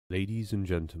Ladies and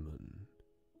gentlemen,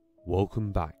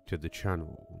 welcome back to the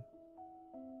channel.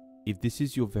 If this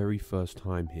is your very first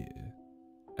time here,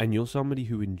 and you're somebody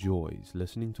who enjoys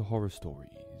listening to horror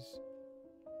stories,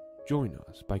 join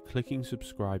us by clicking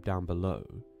subscribe down below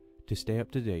to stay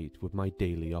up to date with my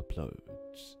daily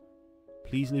uploads.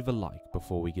 Please leave a like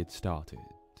before we get started.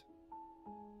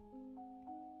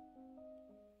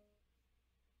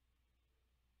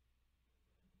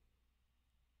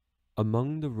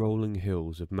 Among the rolling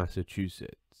hills of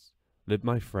Massachusetts lived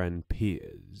my friend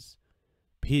Piers.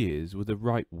 Piers were the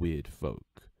right weird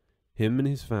folk. Him and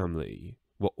his family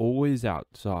were always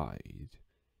outside,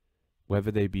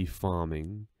 whether they be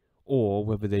farming or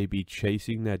whether they be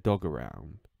chasing their dog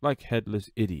around like headless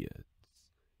idiots.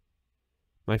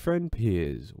 My friend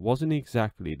Piers wasn't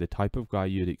exactly the type of guy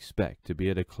you'd expect to be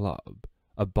at a club,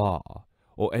 a bar,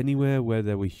 or anywhere where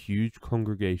there were huge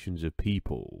congregations of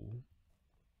people.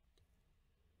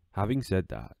 Having said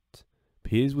that,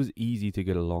 Piers was easy to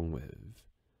get along with,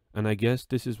 and I guess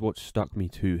this is what stuck me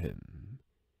to him.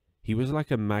 He was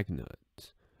like a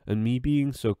magnet, and me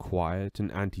being so quiet and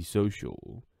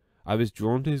antisocial, I was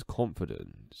drawn to his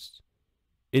confidence.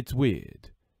 It's weird,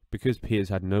 because Piers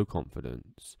had no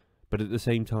confidence, but at the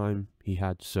same time, he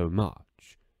had so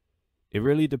much. It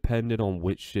really depended on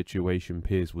which situation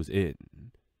Piers was in.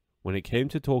 When it came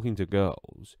to talking to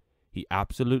girls, he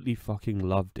absolutely fucking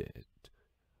loved it.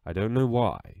 I don't know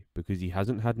why, because he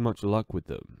hasn't had much luck with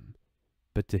them,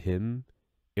 but to him,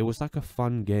 it was like a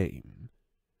fun game.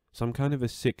 Some kind of a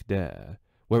sick dare,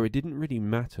 where it didn't really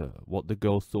matter what the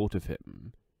girl thought of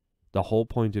him. The whole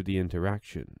point of the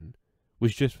interaction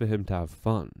was just for him to have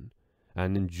fun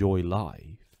and enjoy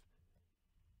life.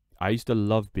 I used to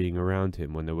love being around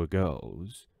him when there were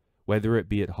girls, whether it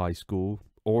be at high school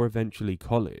or eventually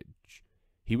college.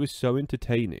 He was so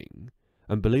entertaining,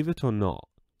 and believe it or not,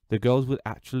 the girls would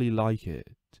actually like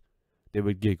it. They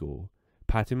would giggle,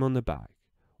 pat him on the back,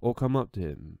 or come up to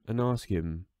him and ask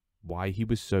him why he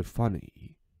was so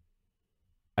funny.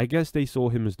 I guess they saw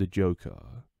him as the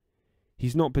Joker.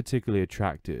 He's not particularly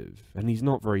attractive, and he's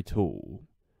not very tall,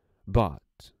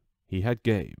 but he had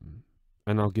game,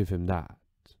 and I'll give him that.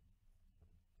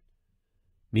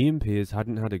 Me and Piers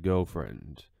hadn't had a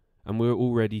girlfriend, and we were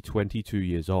already 22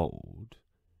 years old.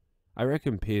 I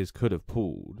reckon Piers could have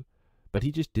pulled, but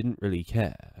he just didn't really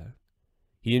care.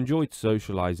 He enjoyed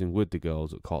socializing with the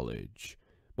girls at college,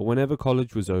 but whenever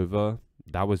college was over,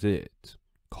 that was it.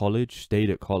 College stayed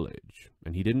at college,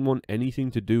 and he didn't want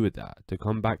anything to do with that to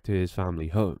come back to his family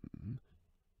home.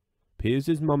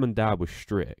 Piers' mum and dad were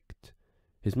strict.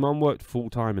 His mum worked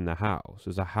full-time in the house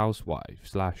as a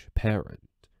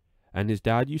housewife/parent, and his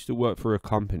dad used to work for a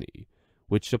company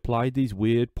which supplied these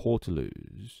weird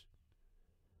portaloos.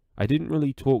 I didn't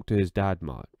really talk to his dad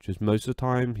much, as most of the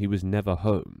time he was never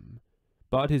home,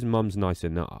 but his mum's nice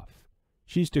enough.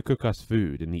 She used to cook us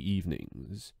food in the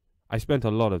evenings. I spent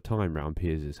a lot of time round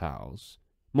Piers' house,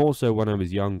 more so when I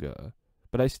was younger,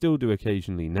 but I still do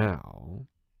occasionally now.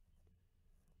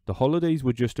 The holidays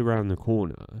were just around the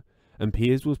corner, and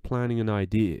Piers was planning an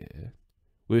idea.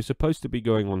 We were supposed to be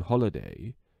going on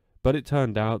holiday, but it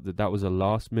turned out that that was a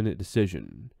last-minute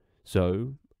decision,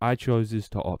 so I chose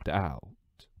to opt out.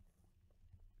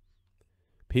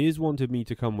 Piers wanted me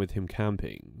to come with him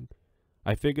camping.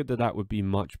 I figured that that would be a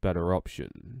much better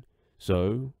option,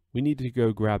 so we needed to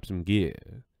go grab some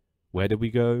gear. Where did we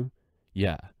go?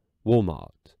 Yeah,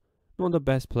 Walmart. Not the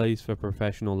best place for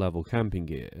professional level camping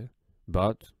gear,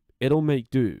 but it'll make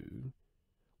do.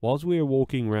 Whilst we were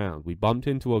walking round, we bumped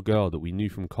into a girl that we knew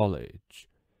from college.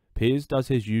 Piers does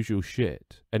his usual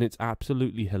shit, and it's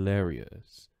absolutely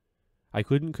hilarious. I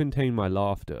couldn't contain my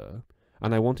laughter,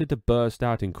 and I wanted to burst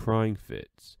out in crying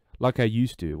fits, like I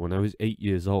used to when I was 8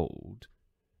 years old.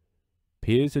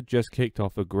 Piers had just kicked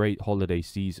off a great holiday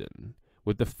season,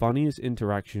 with the funniest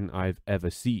interaction I've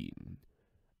ever seen.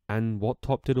 And what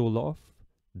topped it all off?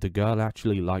 The girl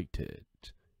actually liked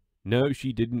it. No,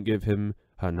 she didn't give him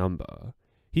her number.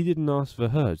 He didn't ask for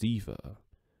hers either.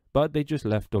 But they just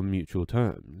left on mutual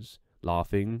terms,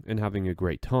 laughing and having a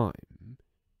great time.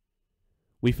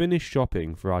 We finished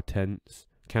shopping for our tents,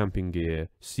 camping gear,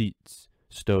 seats,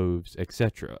 stoves,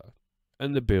 etc.,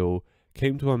 and the bill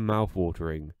came to a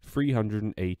mouth-watering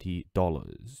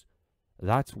 $380.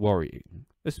 That's worrying,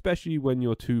 especially when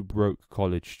you're two broke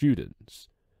college students,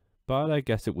 but I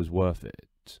guess it was worth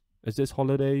it, as this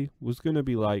holiday was gonna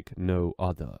be like no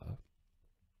other.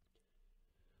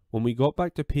 When we got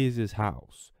back to Piers'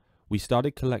 house, we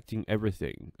started collecting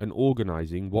everything and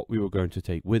organizing what we were going to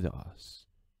take with us.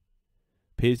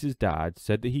 Piers' dad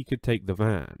said that he could take the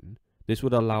van, This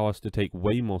would allow us to take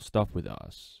way more stuff with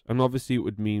us, and obviously it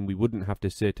would mean we wouldn't have to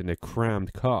sit in a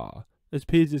crammed car, as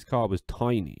Piers' car was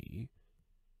tiny.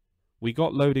 We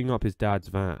got loading up his dad's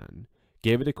van,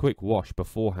 gave it a quick wash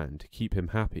beforehand to keep him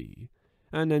happy,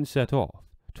 and then set off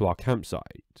to our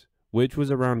campsite, which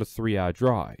was around a 3-hour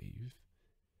drive.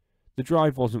 The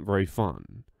drive wasn't very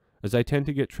fun, as I tend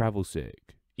to get travel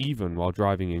sick, even while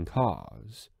driving in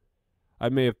cars. I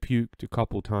may have puked a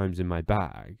couple times in my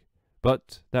bag,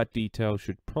 but that detail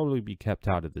should probably be kept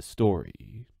out of the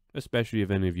story, especially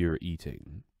if any of you are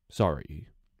eating. Sorry.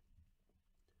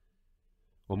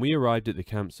 When we arrived at the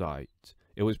campsite,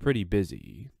 it was pretty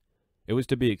busy. It was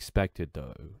to be expected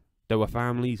though. There were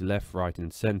families left, right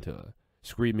and centre,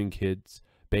 screaming kids,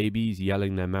 babies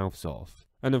yelling their mouths off,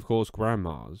 and of course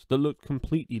grandmas that looked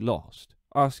completely lost,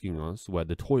 asking us where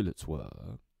the toilets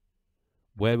were.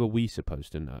 Where were we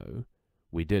supposed to know?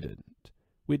 We didn't.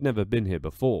 We'd never been here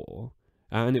before,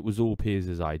 and it was all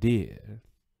Piers' idea.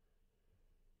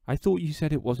 I thought you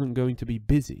said it wasn't going to be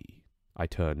busy, I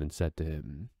turned and said to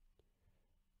him.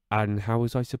 And how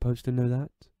was I supposed to know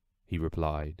that? He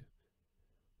replied.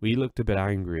 We looked a bit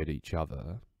angry at each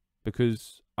other,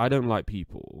 because I don't like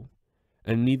people,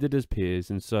 and neither does Piers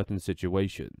in certain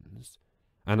situations,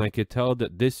 and I could tell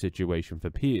that this situation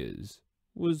for Piers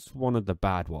was one of the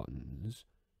bad ones.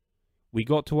 We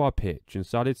got to our pitch and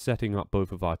started setting up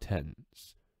both of our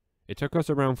tents. It took us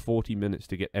around 40 minutes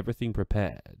to get everything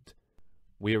prepared.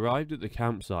 We arrived at the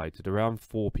campsite at around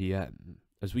 4 PM,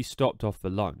 as we stopped off for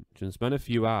lunch and spent a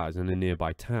few hours in a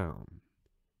nearby town.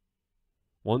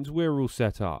 Once we were all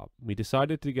set up, we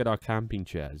decided to get our camping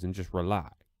chairs and just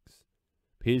relax.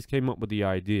 Piers came up with the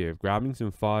idea of grabbing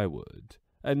some firewood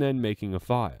and then making a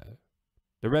fire.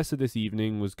 The rest of this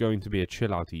evening was going to be a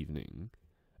chill-out evening,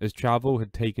 as travel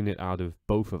had taken it out of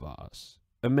both of us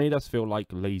and made us feel like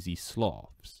lazy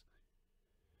sloths.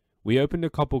 We opened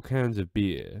a couple cans of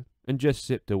beer and just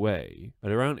sipped away. At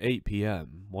around 8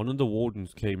 PM, one of the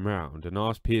wardens came round and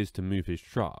asked Piers to move his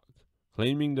truck,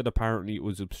 claiming that apparently it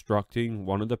was obstructing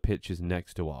one of the pitches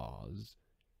next to ours.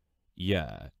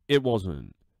 Yeah, it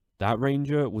wasn't. That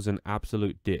ranger was an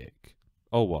absolute dick.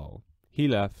 Oh well, he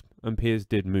left and Piers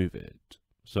did move it,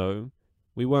 so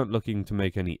we weren't looking to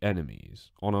make any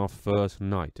enemies on our first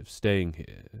night of staying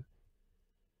here.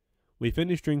 We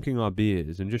finished drinking our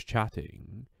beers and just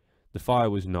chatting. The fire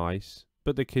was nice,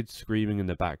 but the kids screaming in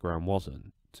the background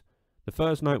wasn't. The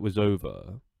first night was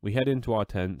over. We head into our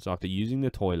tents after using the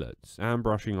toilets and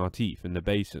brushing our teeth in the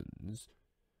basins.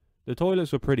 The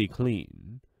toilets were pretty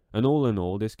clean, and all in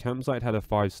all this campsite had a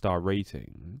 5-star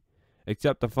rating.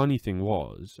 Except the funny thing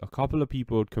was, a couple of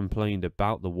people had complained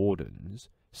about the wardens,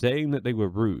 saying that they were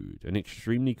rude and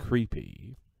extremely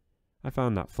creepy. I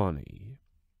found that funny.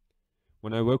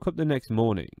 When I woke up the next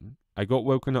morning, I got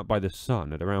woken up by the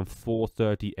sun at around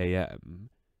 4:30 AM.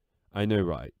 I know,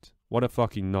 right? What a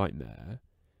fucking nightmare.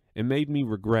 It made me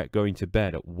regret going to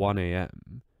bed at 1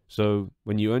 AM, so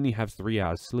when you only have 3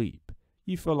 hours sleep,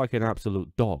 you feel like an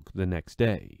absolute dog the next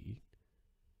day.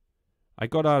 I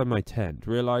got out of my tent,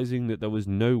 realizing that there was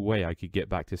no way I could get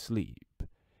back to sleep.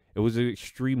 It was an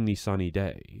extremely sunny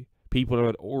day. People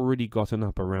had already gotten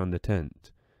up around the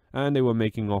tent, and they were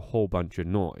making a whole bunch of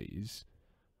noise.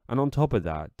 And on top of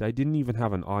that, I didn't even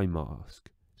have an eye mask,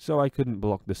 so I couldn't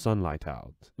block the sunlight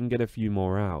out and get a few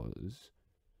more hours.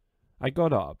 I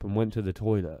got up and went to the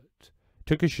toilet,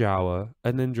 took a shower,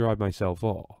 and then dried myself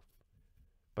off.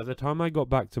 By the time I got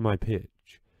back to my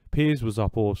pitch, Piers was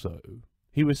up also.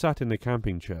 He was sat in the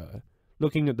camping chair,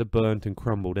 looking at the burnt and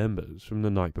crumbled embers from the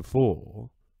night before.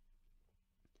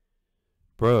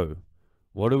 "Bro,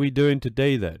 what are we doing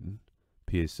today then?"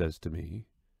 Piers says to me.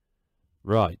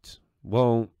 "Right.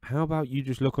 Well, how about you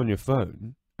just look on your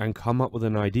phone and come up with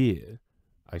an idea?"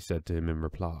 I said to him in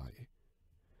reply.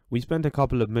 We spent a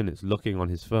couple of minutes looking on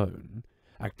his phone,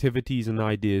 activities and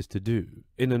ideas to do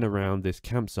in and around this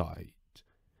campsite.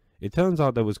 It turns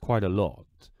out there was quite a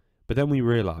lot, but then we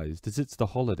realized, as it's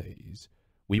the holidays,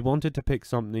 we wanted to pick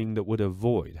something that would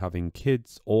avoid having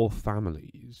kids or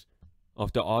families.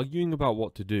 After arguing about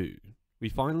what to do, we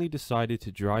finally decided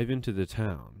to drive into the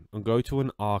town and go to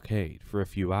an arcade for a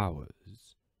few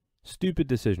hours. Stupid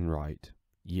decision, right?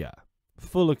 Yeah.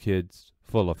 Full of kids,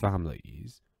 full of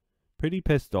families. Pretty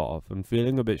pissed off and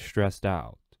feeling a bit stressed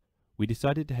out, we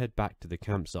decided to head back to the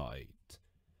campsite.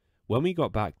 When we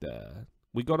got back there,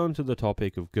 we got onto the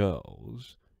topic of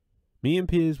girls. Me and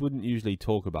Piers wouldn't usually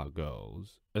talk about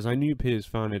girls, as I knew Piers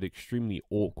found it extremely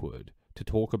awkward to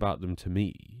talk about them to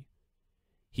me.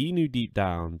 He knew deep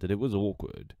down that it was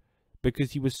awkward,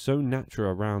 because he was so natural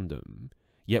around them,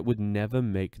 yet would never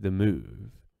make the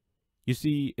move. You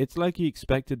see, it's like he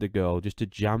expected the girl just to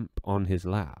jump on his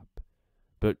lap,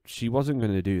 but she wasn't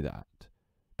going to do that,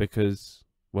 because,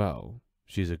 well,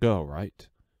 she's a girl, right?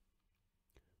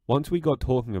 Once we got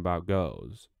talking about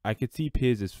girls, I could see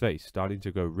Piers' face starting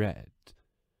to go red.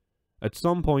 At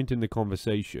some point in the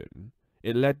conversation,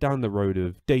 it led down the road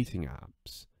of dating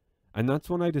apps, and that's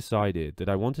when I decided that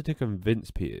I wanted to convince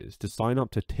Piers to sign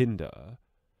up to Tinder.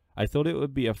 I thought it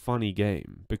would be a funny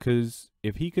game, because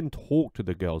if he can talk to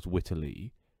the girls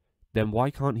wittily, then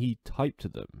why can't he type to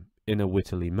them in a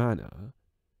wittily manner?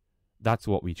 That's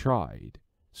what we tried.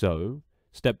 So,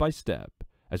 step by step,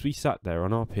 as we sat there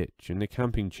on our pitch in the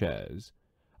camping chairs,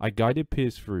 I guided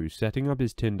Piers through setting up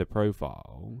his Tinder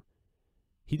profile.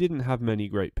 He didn't have many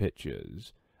great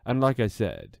pictures, and like I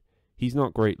said, he's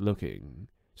not great looking,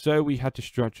 so we had to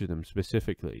structure them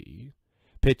specifically.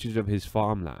 Pictures of his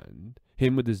farmland,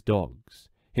 him with his dogs,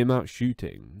 him out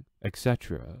shooting,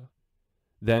 etc.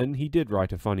 Then he did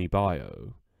write a funny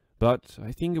bio, but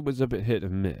I think it was a bit hit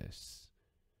and miss.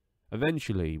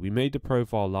 Eventually, we made the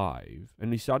profile live,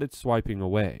 and we started swiping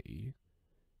away.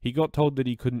 He got told that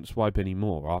he couldn't swipe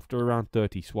anymore after around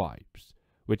 30 swipes,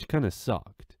 which kinda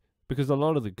sucked, because a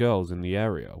lot of the girls in the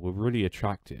area were really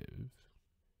attractive.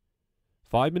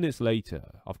 5 minutes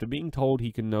later, after being told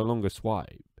he can no longer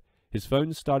swipe, his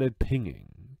phone started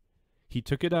pinging. He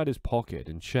took it out of his pocket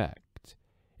and checked.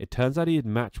 It turns out he had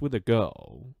matched with a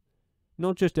girl.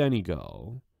 Not just any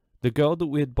girl. The girl that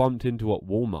we had bumped into at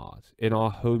Walmart in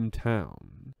our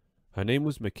hometown. Her name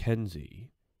was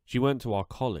Mackenzie. She went to our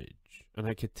college, and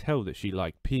I could tell that she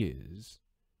liked Piers.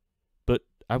 But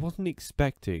I wasn't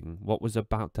expecting what was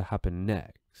about to happen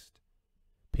next.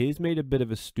 Piers made a bit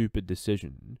of a stupid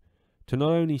decision to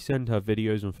not only send her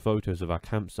videos and photos of our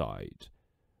campsite,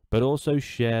 but also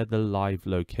share the live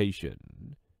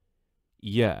location.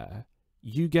 Yeah,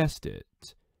 you guessed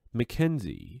it.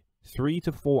 Mackenzie, 3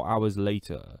 to 4 hours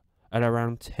later, at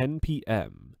around 10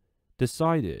 PM,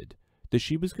 decided that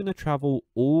she was going to travel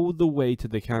all the way to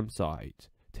the campsite,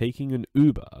 taking an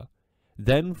Uber,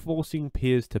 then forcing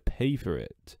Piers to pay for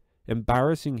it,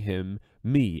 embarrassing him,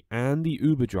 me, and the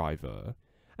Uber driver,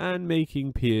 and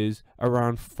making Piers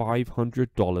around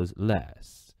 $500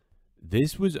 less.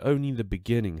 This was only the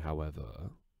beginning,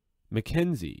 however.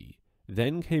 Mackenzie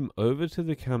then came over to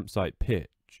the campsite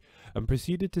pitch and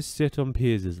proceeded to sit on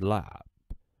Piers' lap.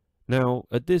 Now,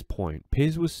 at this point,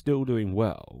 Piers was still doing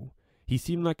well. He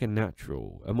seemed like a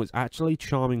natural and was actually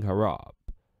charming her up.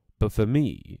 But for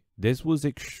me, this was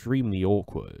extremely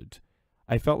awkward.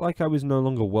 I felt like I was no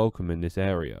longer welcome in this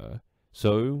area,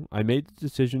 so I made the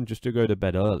decision just to go to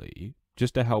bed early,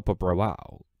 just to help a bro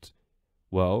out.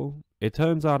 Well, it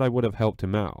turns out I would have helped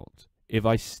him out if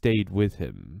I stayed with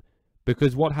him,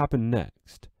 because what happened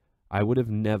next, I would have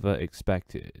never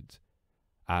expected.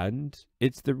 And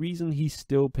it's the reason he's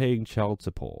still paying child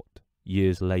support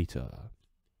years later.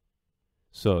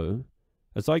 So,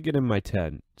 as I get in my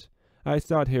tent, I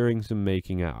start hearing some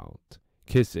making out,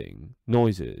 kissing,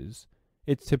 noises.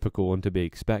 It's typical and to be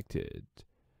expected.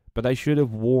 But I should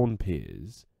have warned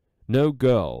Piers. No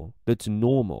girl that's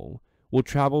normal will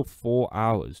travel 4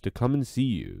 hours to come and see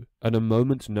you at a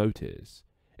moment's notice,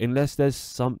 unless there's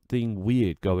something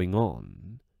weird going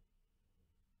on.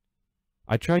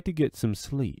 I tried to get some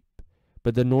sleep,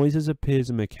 but the noises of Piers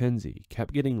and Mackenzie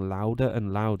kept getting louder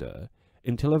and louder,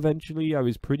 until eventually I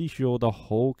was pretty sure the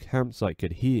whole campsite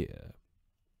could hear.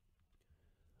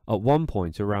 At one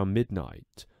point around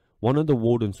midnight, one of the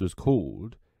wardens was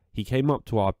called. He came up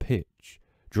to our pitch,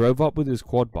 drove up with his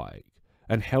quad bike,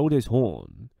 and held his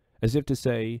horn, as if to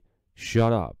say,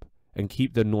 "Shut up, and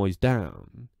keep the noise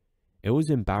down." It was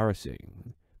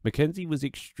embarrassing. Mackenzie was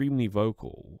extremely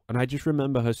vocal, and I just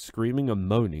remember her screaming and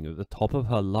moaning at the top of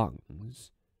her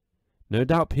lungs. No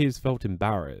doubt Piers felt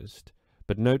embarrassed,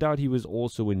 but no doubt he was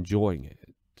also enjoying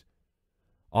it.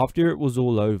 After it was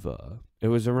all over, it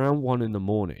was around 1 in the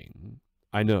morning.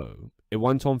 I know, it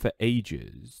went on for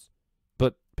ages,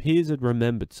 but Piers had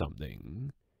remembered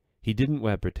something. He didn't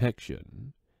wear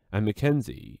protection, and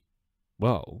Mackenzie,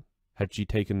 well, had she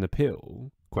taken the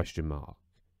pill? ?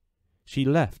 She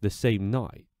left the same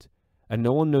night, and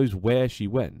no one knows where she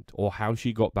went or how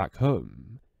she got back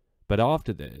home. But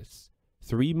after this,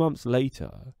 3 months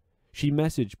later, she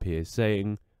messaged Piers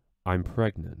saying, "I'm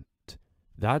pregnant."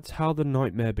 That's how the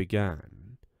nightmare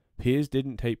began. Piers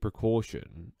didn't take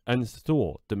precaution and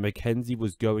thought that Mackenzie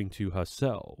was going to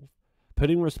herself,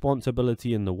 putting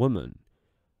responsibility in the woman,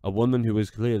 a woman who was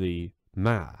clearly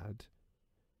mad.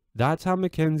 That's how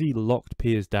Mackenzie locked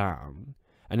Piers down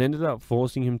and ended up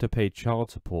forcing him to pay child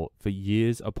support for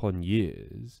years upon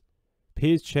years.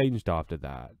 Piers changed after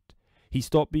that. He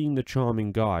stopped being the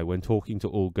charming guy when talking to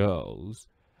all girls,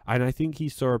 and I think he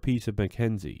saw a piece of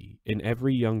Mackenzie in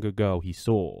every younger girl he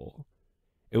saw.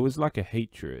 It was like a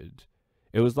hatred.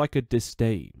 It was like a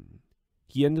disdain.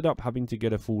 He ended up having to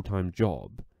get a full-time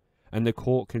job, and the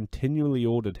court continually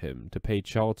ordered him to pay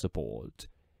child support,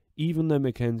 even though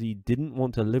Mackenzie didn't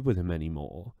want to live with him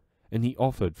anymore, and he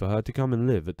offered for her to come and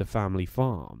live at the family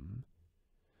farm.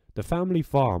 The family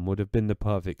farm would have been the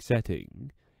perfect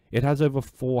setting. It has over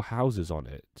 4 houses on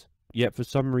it, yet for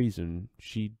some reason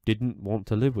she didn't want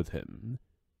to live with him.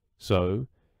 So,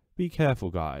 be careful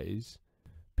guys.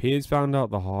 Piers found out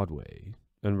the hard way,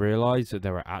 and realized that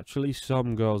there are actually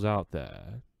some girls out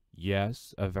there,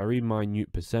 yes, a very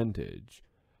minute percentage,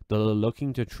 that are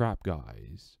looking to trap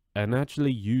guys, and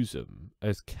actually use them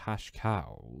as cash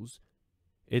cows.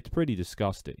 It's pretty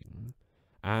disgusting,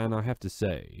 and I have to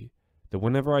say, that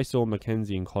whenever I saw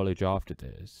Mackenzie in college after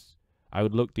this, I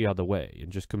would look the other way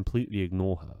and just completely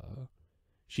ignore her.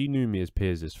 She knew me as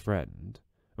Piers' friend,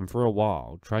 and for a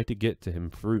while tried to get to him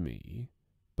through me,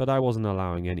 but I wasn't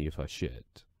allowing any of her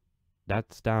shit.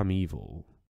 That's damn evil.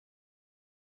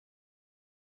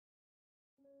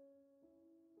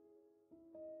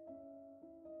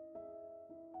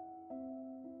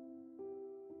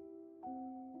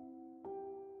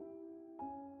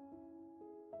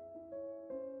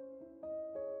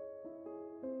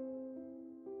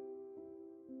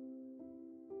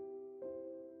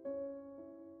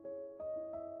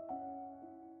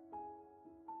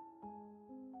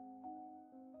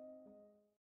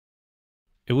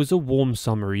 It was a warm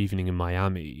summer evening in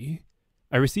Miami.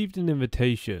 I received an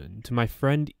invitation to my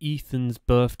friend Ethan's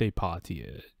birthday party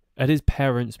at his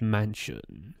parents'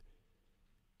 mansion.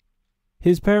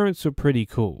 His parents were pretty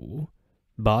cool,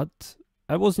 but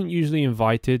I wasn't usually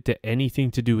invited to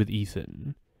anything to do with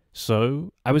Ethan,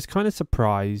 so I was kind of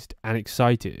surprised and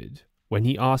excited when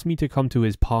he asked me to come to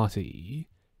his party.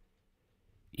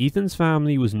 Ethan's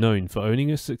family was known for owning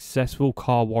a successful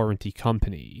car warranty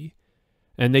company,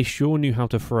 and they sure knew how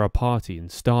to throw a party in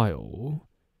style.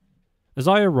 As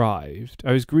I arrived,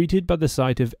 I was greeted by the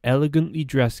sight of elegantly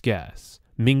dressed guests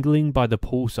mingling by the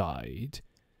poolside.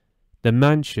 The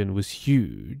mansion was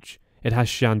huge. It has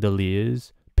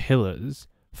chandeliers, pillars,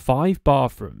 5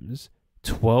 bathrooms,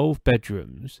 12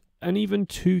 bedrooms, and even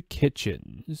 2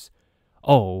 kitchens.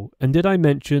 Oh, and did I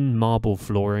mention marble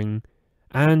flooring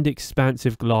and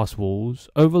expansive glass walls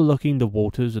overlooking the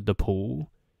waters of the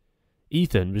pool?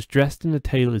 Ethan was dressed in a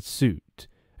tailored suit,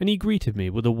 and he greeted me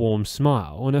with a warm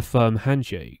smile and a firm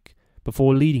handshake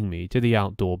before leading me to the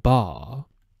outdoor bar.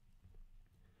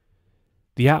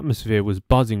 The atmosphere was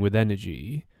buzzing with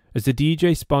energy as the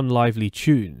DJ spun lively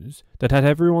tunes that had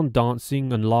everyone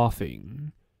dancing and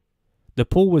laughing. The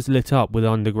pool was lit up with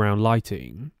underground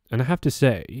lighting, and I have to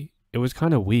say, it was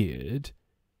kind of weird.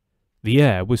 The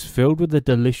air was filled with the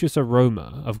delicious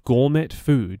aroma of gourmet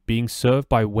food being served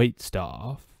by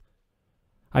waitstaff.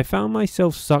 I found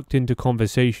myself sucked into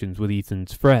conversations with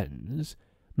Ethan's friends,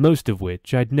 most of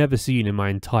which I'd never seen in my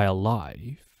entire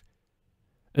life.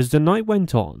 As the night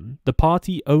went on, the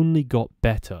party only got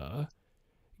better.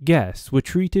 Guests were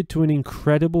treated to an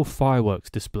incredible fireworks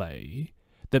display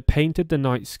that painted the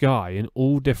night sky in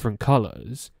all different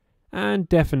colours, and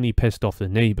definitely pissed off the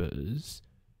neighbours.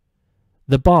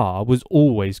 The bar was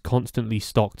always constantly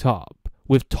stocked up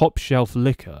with top-shelf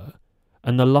liquor,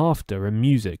 and the laughter and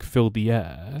music filled the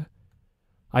air.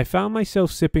 I found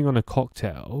myself sipping on a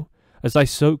cocktail as I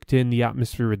soaked in the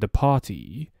atmosphere of the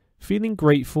party, feeling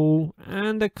grateful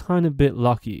and a kind of bit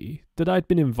lucky that I'd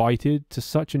been invited to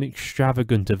such an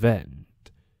extravagant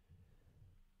event.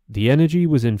 The energy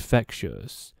was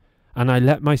infectious, and I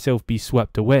let myself be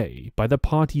swept away by the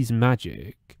party's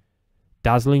magic.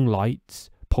 Dazzling lights,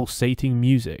 pulsating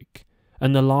music,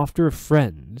 and the laughter of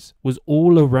friends was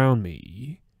all around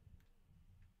me.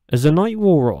 As the night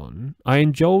wore on, I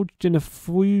indulged in a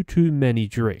few too many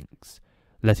drinks,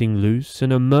 letting loose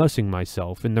and immersing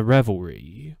myself in the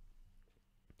revelry.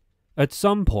 At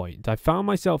some point, I found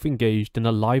myself engaged in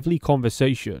a lively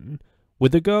conversation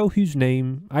with a girl whose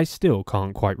name I still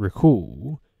can't quite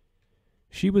recall.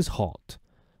 She was hot,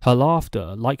 her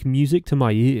laughter like music to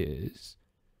my ears.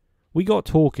 We got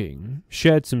talking,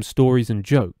 shared some stories and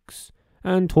jokes,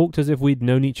 and talked as if we'd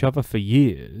known each other for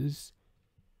years.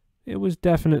 It was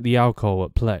definitely alcohol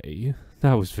at play,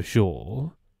 that was for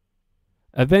sure.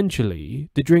 Eventually,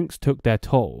 the drinks took their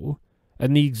toll,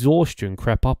 and the exhaustion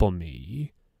crept up on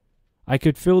me. I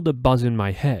could feel the buzz in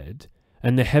my head,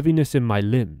 and the heaviness in my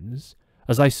limbs,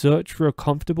 as I searched for a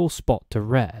comfortable spot to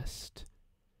rest.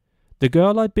 The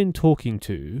girl I'd been talking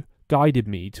to guided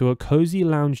me to a cozy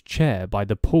lounge chair by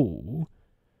the pool,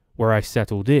 where I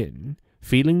settled in,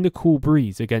 feeling the cool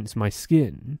breeze against my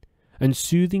skin and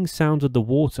soothing sounds of the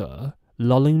water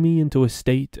lulling me into a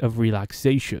state of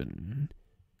relaxation.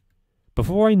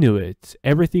 Before I knew it,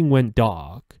 everything went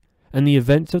dark, and the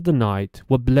events of the night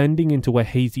were blending into a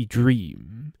hazy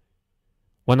dream.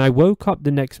 When I woke up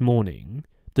the next morning,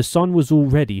 the sun was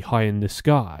already high in the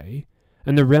sky,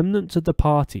 and the remnants of the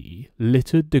party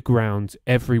littered the grounds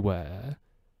everywhere.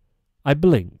 I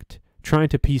blinked, trying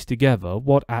to piece together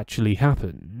what actually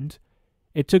happened.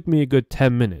 It took me a good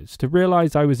 10 minutes to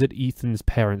realize I was at Ethan's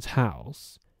parents'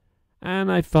 house,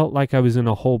 and I felt like I was in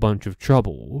a whole bunch of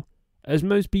trouble, as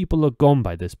most people are gone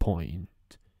by this point.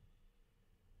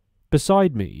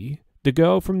 Beside me, the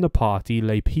girl from the party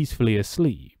lay peacefully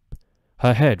asleep,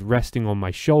 her head resting on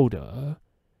my shoulder.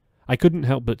 I couldn't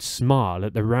help but smile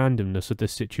at the randomness of the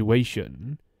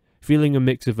situation, feeling a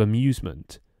mix of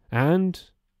amusement and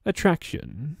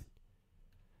attraction.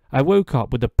 I woke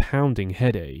up with a pounding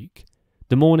headache.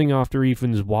 The morning after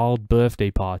Ethan's wild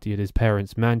birthday party at his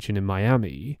parents' mansion in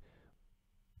Miami,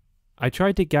 I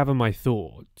tried to gather my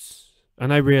thoughts,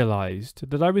 and I realized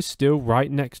that I was still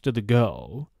right next to the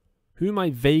girl, whom I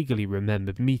vaguely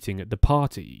remembered meeting at the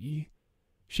party.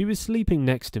 She was sleeping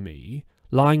next to me,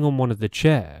 lying on one of the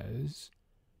chairs.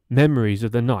 Memories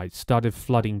of the night started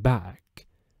flooding back.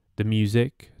 The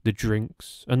music, the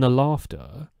drinks, and the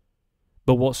laughter.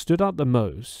 But what stood out the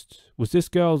most was this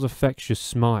girl's infectious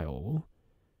smile.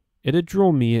 It had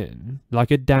drawn me in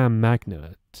like a damn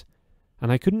magnet,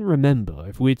 and I couldn't remember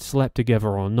if we'd slept together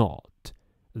or not.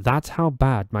 That's how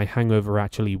bad my hangover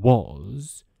actually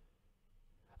was.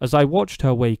 As I watched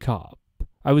her wake up,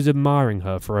 I was admiring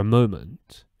her for a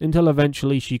moment, until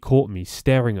eventually she caught me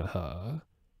staring at her.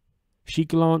 She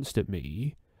glanced at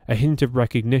me, a hint of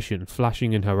recognition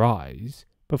flashing in her eyes,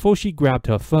 before she grabbed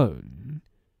her phone.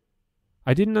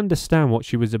 I didn't understand what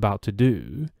she was about to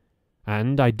do,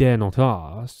 and I dare not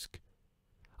ask.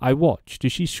 I watched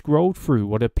as she scrolled through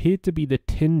what appeared to be the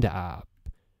TINDER app.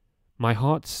 My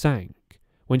heart sank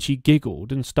when she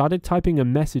giggled and started typing a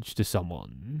message to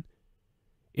someone.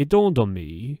 It dawned on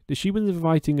me that she was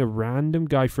inviting a random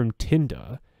guy from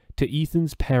TINDER to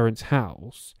Ethan's parents'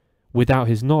 house, without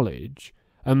his knowledge,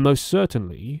 and most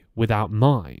certainly without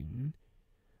mine.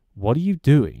 "What are you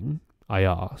doing?" I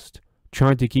asked,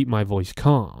 trying to keep my voice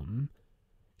calm.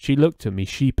 She looked at me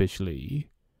sheepishly.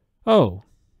 "Oh,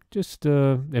 just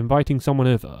inviting someone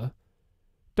over.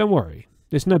 Don't worry,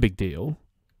 it's no big deal."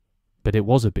 But it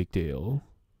was a big deal.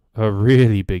 A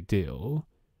really big deal.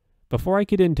 Before I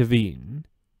could intervene,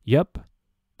 yep,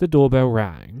 the doorbell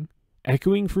rang,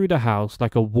 echoing through the house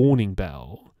like a warning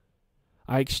bell.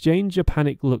 I exchanged a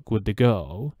panicked look with the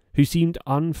girl, who seemed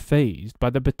unfazed by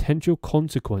the potential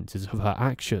consequences of her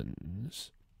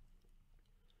actions.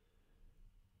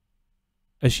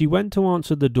 As she went to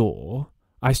answer the door,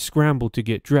 I scrambled to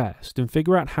get dressed and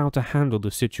figure out how to handle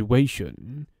the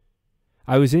situation.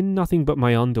 I was in nothing but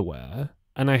my underwear,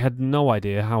 and I had no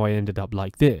idea how I ended up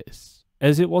like this,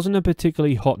 as it wasn't a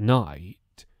particularly hot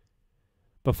night.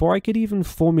 Before I could even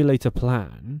formulate a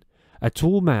plan, a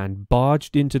tall man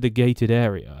barged into the gated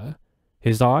area.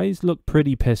 His eyes looked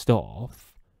pretty pissed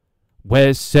off.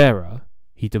 "Where's Sarah?"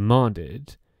 he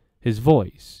demanded, his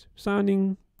voice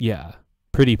sounding,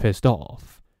 pretty pissed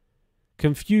off.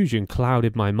 Confusion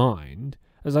clouded my mind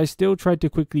as I still tried to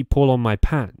quickly pull on my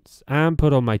pants and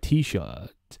put on my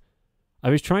t-shirt. I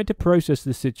was trying to process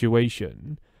the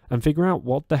situation and figure out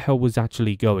what the hell was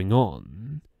actually going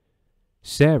on.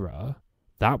 Sarah,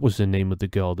 that was the name of the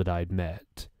girl that I'd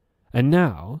met, and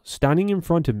now, standing in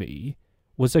front of me,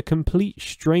 was a complete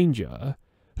stranger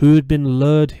who had been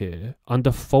lured here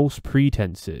under false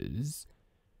pretenses.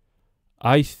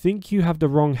 "I think you have the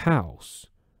wrong house,"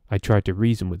 I tried to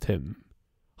reason with him,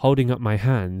 holding up my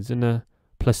hands in a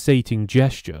placating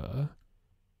gesture.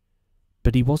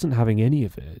 But he wasn't having any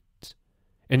of it.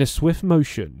 In a swift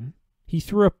motion, he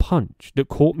threw a punch that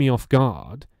caught me off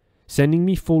guard, sending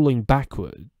me falling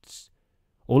backwards.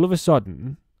 All of a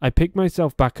sudden, I picked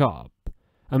myself back up,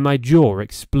 and my jaw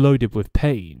exploded with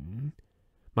pain.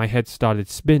 My head started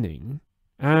spinning,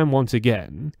 and once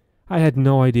again, I had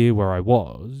no idea where I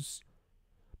was.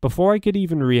 Before I could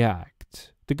even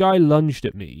react, the guy lunged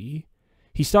at me.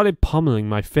 He started pummeling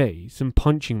my face and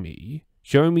punching me,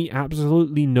 showing me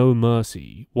absolutely no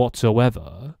mercy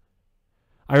whatsoever.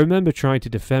 I remember trying to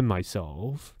defend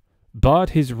myself, but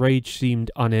his rage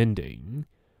seemed unending.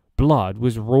 Blood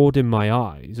was roared in my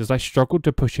eyes as I struggled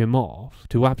to push him off,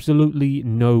 to absolutely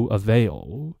no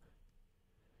avail.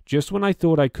 Just when I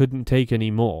thought I couldn't take any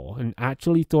more and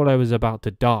actually thought I was about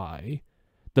to die,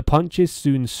 the punches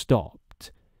soon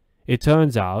stopped. It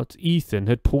turns out Ethan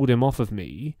had pulled him off of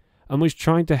me, and was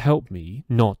trying to help me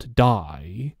not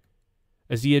die.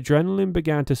 As the adrenaline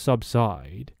began to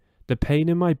subside, the pain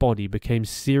in my body became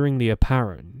searingly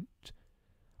apparent.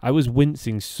 I was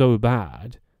wincing so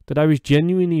bad that I was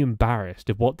genuinely embarrassed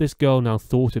of what this girl now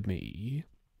thought of me.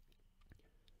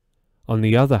 On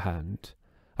the other hand,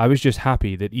 I was just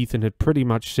happy that Ethan had pretty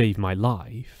much saved my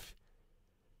life.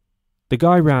 The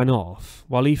guy ran off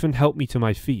while Ethan helped me to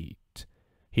my feet.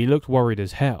 He looked worried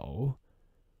as hell.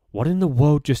 "What in the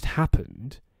world just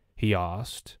happened?" he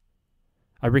asked.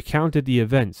 I recounted the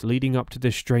events leading up to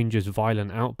the stranger's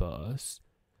violent outburst,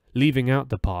 leaving out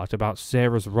the part about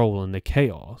Sarah's role in the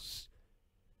chaos.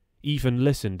 Ethan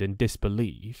listened in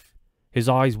disbelief. His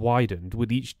eyes widened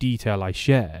with each detail I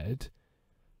shared.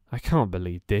 "I can't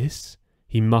believe this,"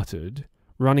 he muttered,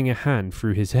 running a hand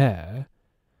through his hair.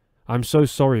 "I'm so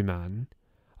sorry, man.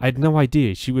 I had no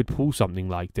idea she would pull something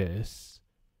like this."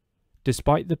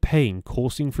 Despite the pain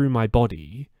coursing through my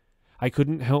body, I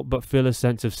couldn't help but feel a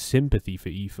sense of sympathy for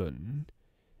Ethan.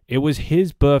 It was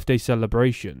his birthday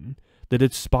celebration that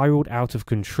had spiraled out of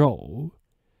control,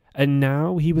 and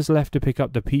now he was left to pick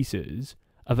up the pieces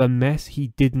of a mess he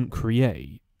didn't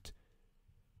create.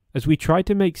 As we tried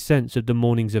to make sense of the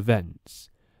morning's events,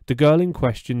 the girl in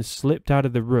question slipped out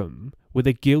of the room with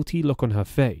a guilty look on her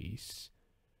face.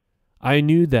 I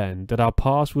knew then that our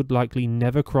paths would likely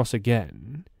never cross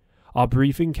again, our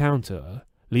brief encounter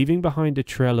leaving behind a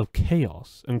trail of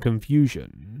chaos and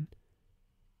confusion.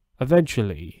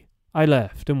 Eventually, I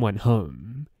left and went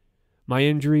home. My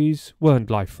injuries weren't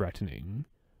life-threatening,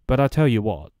 but I tell you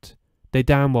what, they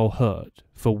damn well hurt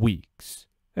for weeks,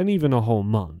 and even a whole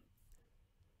month.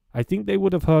 I think they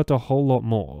would have hurt a whole lot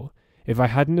more if I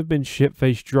hadn't have been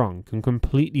shit-faced drunk and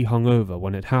completely hungover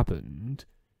when it happened.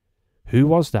 Who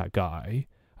was that guy?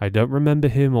 I don't remember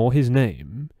him or his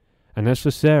name, and as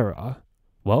for Sarah,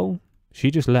 well, she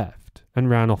just left and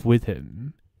ran off with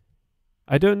him.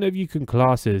 I don't know if you can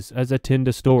class this as a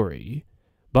Tinder story,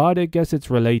 but I guess it's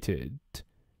related.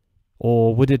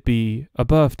 Or would it be a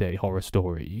birthday horror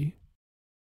story?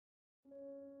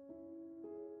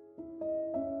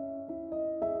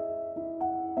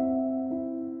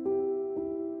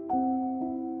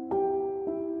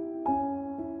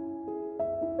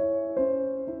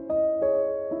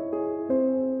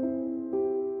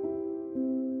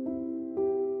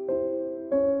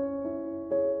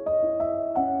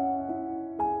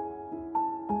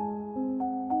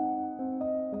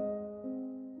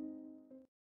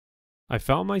 I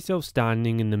found myself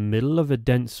standing in the middle of a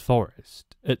dense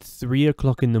forest at 3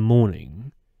 o'clock in the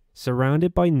morning,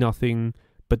 surrounded by nothing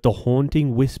but the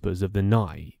haunting whispers of the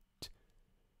night.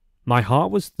 My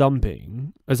heart was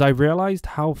thumping as I realized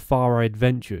how far I had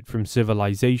ventured from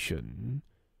civilization.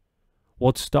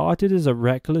 What started as a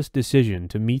reckless decision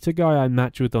to meet a guy I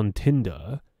matched with on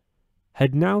Tinder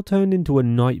had now turned into a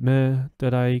nightmare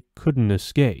that I couldn't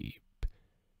escape.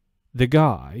 The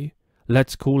guy,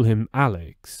 let's call him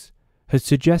Alex, had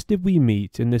suggested we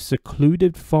meet in this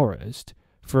secluded forest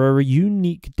for a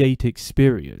unique date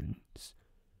experience.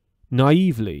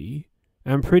 Naively,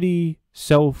 and pretty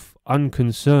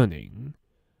self-unconcerning,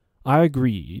 I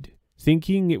agreed,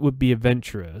 thinking it would be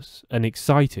adventurous and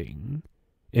exciting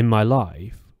in my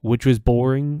life, which was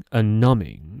boring and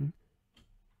numbing.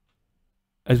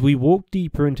 As we walked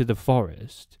deeper into the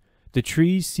forest, the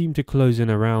trees seemed to close in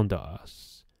around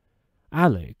us.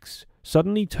 Alex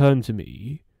suddenly turned to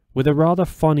me with a rather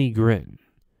funny grin,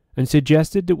 and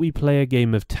suggested that we play a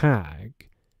game of tag.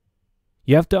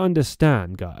 You have to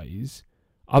understand, guys,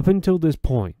 up until this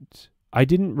point, I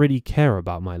didn't really care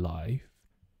about my life.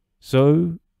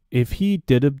 So, if he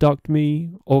did abduct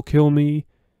me or kill me,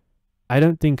 I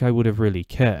don't think I would have really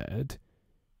cared.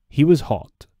 He was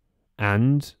hot,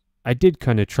 and I did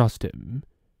kind of trust him,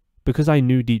 because I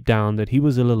knew deep down that he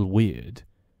was a little weird,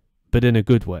 but in a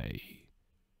good way.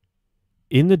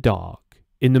 In the dark,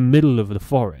 in the middle of the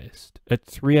forest, at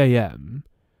 3 a.m.,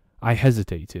 I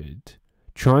hesitated,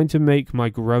 trying to make my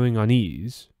growing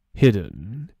unease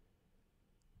hidden.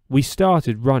 We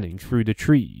started running through the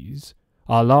trees,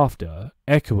 our laughter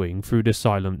echoing through the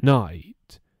silent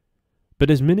night.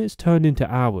 But as minutes turned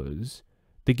into hours,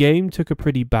 the game took a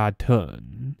pretty bad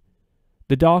turn.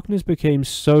 The darkness became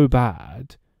so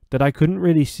bad that I couldn't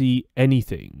really see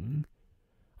anything.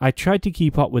 I tried to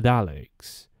keep up with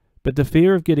Alex, but the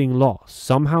fear of getting lost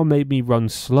somehow made me run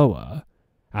slower,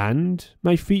 and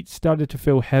my feet started to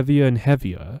feel heavier and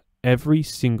heavier every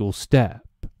single step.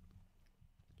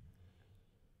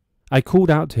 I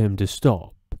called out to him to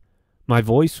stop. My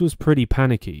voice was pretty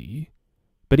panicky,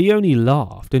 but he only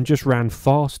laughed and just ran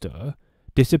faster,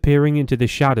 disappearing into the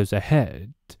shadows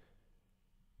ahead.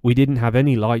 We didn't have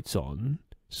any lights on,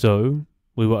 so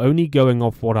We were only going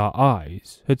off what our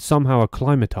eyes had somehow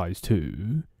acclimatized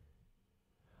to.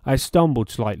 I stumbled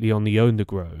slightly on the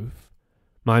undergrowth.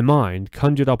 My mind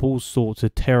conjured up all sorts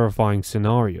of terrifying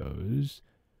scenarios.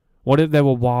 What if there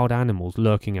were wild animals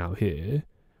lurking out here?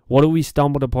 What if we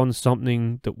stumbled upon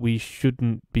something that we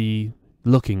shouldn't be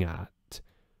looking at?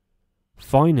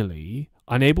 Finally,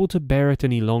 unable to bear it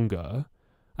any longer,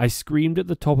 I screamed at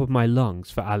the top of my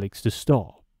lungs for Alex to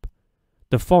stop.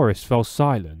 The forest fell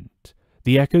silent.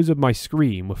 The echoes of my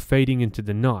scream were fading into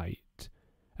the night,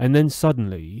 and then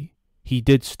suddenly, he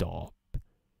did stop.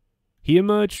 He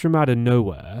emerged from out of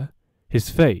nowhere, his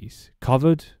face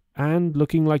covered and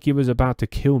looking like he was about to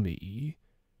kill me.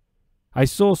 I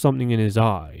saw something in his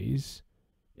eyes.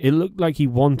 It looked like he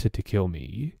wanted to kill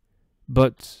me,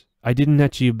 but I didn't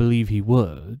actually believe he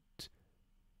would.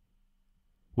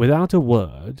 Without a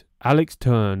word, Alex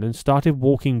turned and started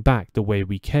walking back the way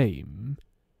we came.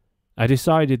 I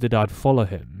decided that I'd follow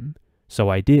him, so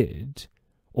I did,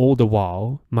 all the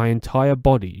while my entire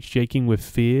body shaking with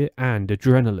fear and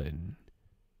adrenaline.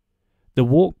 The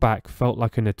walk back felt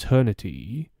like an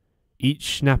eternity,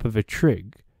 each snap of a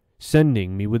trig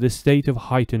sending me with a state of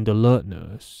heightened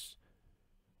alertness.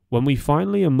 When we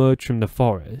finally emerged from the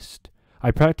forest, I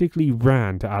practically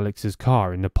ran to Alex's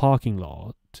car in the parking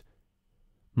lot.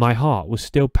 My heart was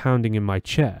still pounding in my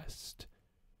chest.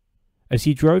 As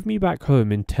he drove me back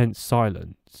home in tense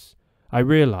silence, I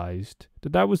realized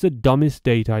that that was the dumbest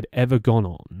date I'd ever gone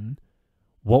on.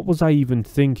 What was I even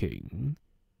thinking?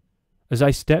 As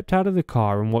I stepped out of the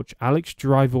car and watched Alex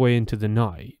drive away into the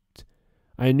night,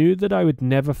 I knew that I would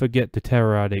never forget the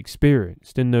terror I'd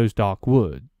experienced in those dark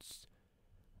woods.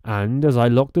 And as I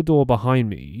locked the door behind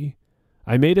me,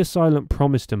 I made a silent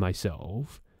promise to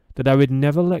myself that I would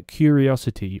never let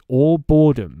curiosity or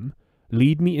boredom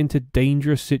lead me into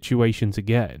dangerous situations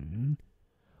again.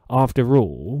 After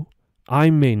all, I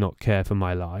may not care for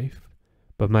my life,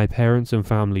 but my parents and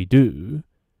family do,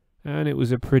 and it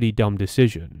was a pretty dumb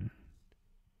decision.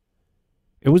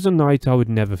 It was a night I would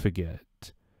never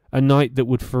forget, a night that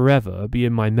would forever be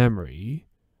in my memory,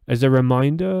 as a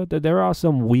reminder that there are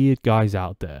some weird guys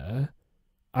out there.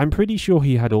 I'm pretty sure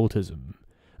he had autism,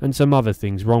 and some other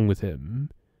things wrong with him,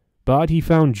 but he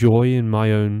found joy in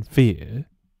my own fear,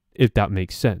 if that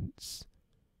makes sense.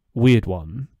 Weird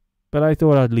one, but I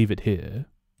thought I'd leave it here.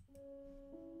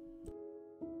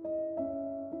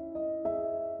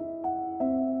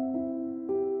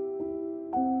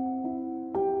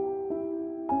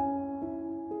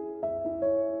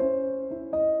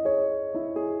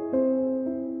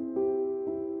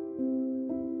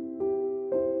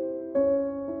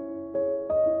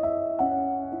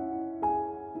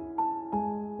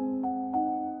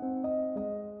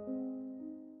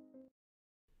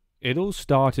 It all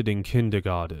started in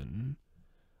kindergarten.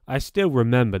 I still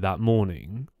remember that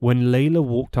morning when Layla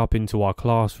walked up into our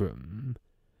classroom.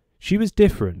 She was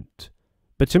different,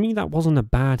 but to me that wasn't a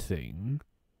bad thing.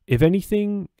 If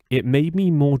anything, it made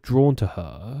me more drawn to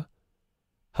her.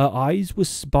 Her eyes were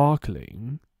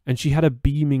sparkling, and she had a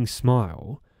beaming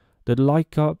smile that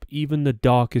light up even the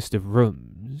darkest of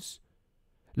rooms.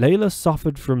 Layla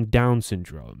suffered from Down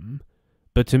syndrome,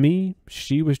 but to me,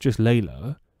 she was just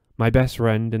Layla, my best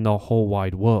friend in the whole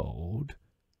wide world.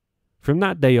 From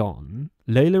that day on,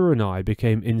 Layla and I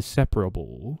became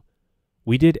inseparable.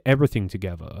 We did everything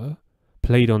together,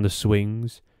 played on the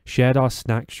swings, shared our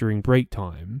snacks during break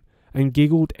time, and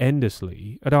giggled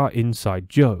endlessly at our inside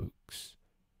jokes.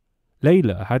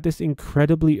 Layla had this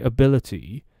incredibly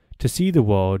ability to see the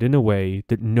world in a way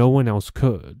that no one else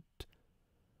could.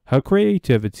 Her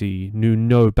creativity knew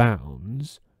no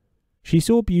bounds. She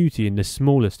saw beauty in the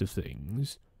smallest of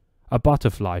things, a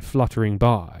butterfly fluttering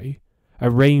by, a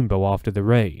rainbow after the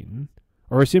rain,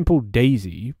 or a simple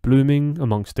daisy blooming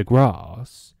amongst the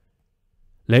grass.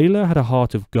 Layla had a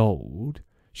heart of gold.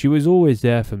 She was always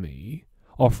there for me,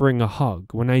 offering a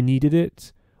hug when I needed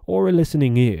it, or a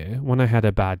listening ear when I had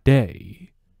a bad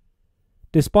day.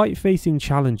 Despite facing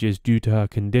challenges due to her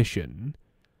condition,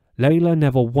 Layla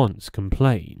never once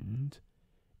complained.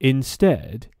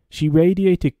 Instead, she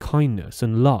radiated kindness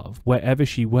and love wherever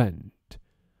she went.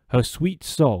 Her sweet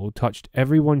soul touched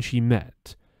everyone she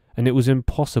met, and it was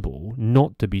impossible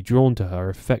not to be drawn to her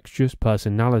infectious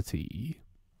personality.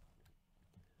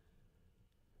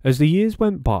 As the years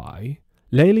went by,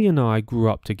 Layla and I grew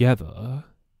up together.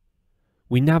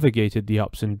 We navigated the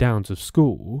ups and downs of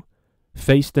school,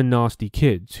 faced the nasty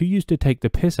kids who used to take the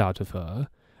piss out of her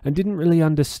and didn't really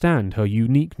understand her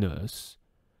uniqueness,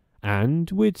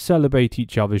 and we'd celebrate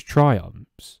each other's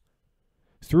triumphs.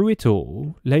 Through it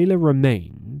all, Layla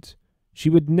remained. She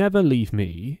would never leave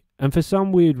me, and for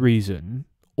some weird reason,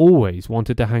 always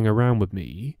wanted to hang around with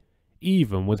me,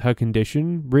 even with her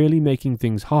condition really making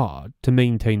things hard to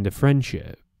maintain the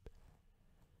friendship.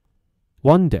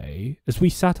 One day, as we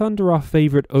sat under our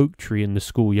favourite oak tree in the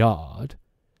schoolyard,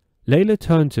 Layla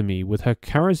turned to me with her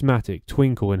charismatic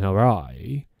twinkle in her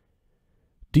eye.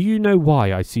 "Do you know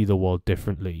why I see the world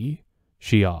differently?"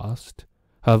 she asked,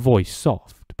 her voice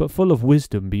soft but full of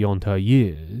wisdom beyond her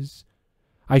years.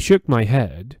 I shook my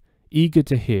head, eager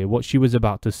to hear what she was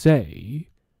about to say.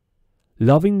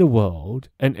 "Loving the world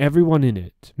and everyone in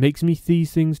it makes me see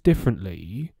things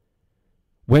differently.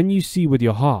 When you see with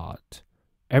your heart,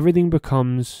 everything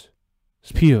becomes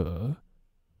pure,"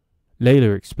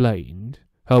 Layla explained,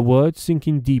 her words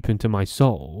sinking deep into my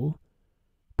soul.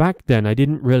 Back then I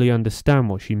didn't really understand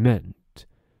what she meant,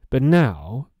 but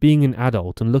now, being an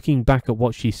adult and looking back at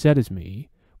what she said to me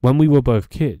when we were both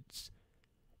kids,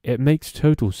 it makes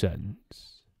total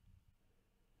sense.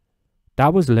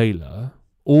 That was Layla,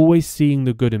 always seeing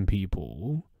the good in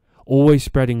people, always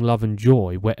spreading love and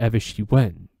joy wherever she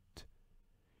went.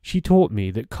 She taught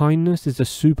me that kindness is a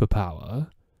superpower,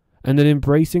 and that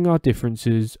embracing our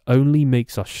differences only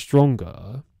makes us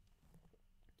stronger.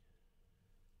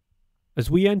 As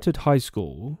we entered high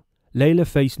school, Layla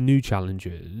faced new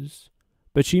challenges,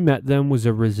 but she met them with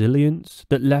a resilience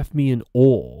that left me in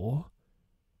awe.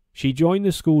 She joined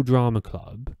the school drama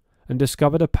club and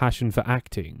discovered a passion for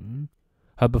acting.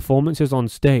 Her performances on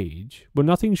stage were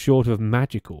nothing short of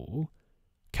magical,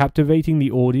 captivating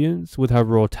the audience with her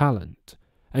raw talent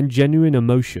and genuine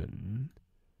emotion.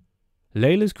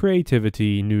 Layla's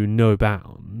creativity knew no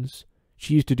bounds.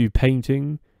 She used to do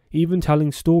painting, even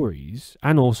telling stories,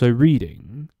 and also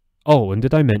reading. Oh, and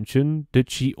did I mention that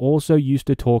she also used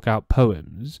to talk out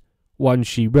poems, ones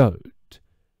she wrote?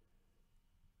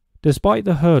 Despite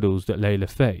the hurdles that Layla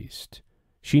faced,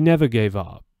 she never gave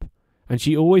up, and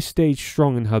she always stayed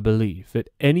strong in her belief that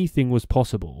anything was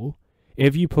possible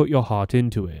if you put your heart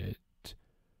into it.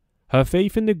 Her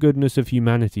faith in the goodness of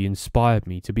humanity inspired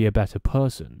me to be a better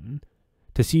person,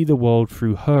 to see the world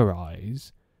through her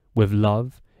eyes, with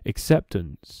love,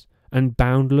 acceptance, and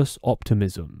boundless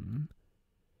optimism.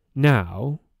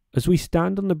 Now, as we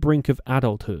stand on the brink of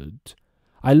adulthood,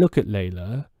 I look at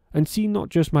Layla and see not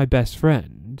just my best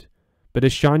friend, but a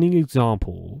shining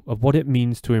example of what it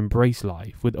means to embrace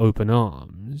life with open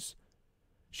arms.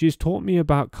 She has taught me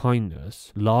about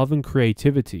kindness, love, and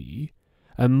creativity,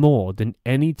 and more than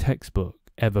any textbook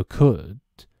ever could.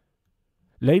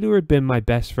 Layla had been my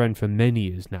best friend for many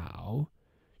years now.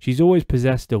 She's always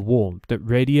possessed a warmth that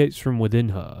radiates from within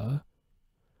her.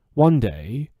 One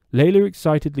day, Layla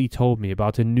excitedly told me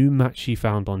about a new match she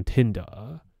found on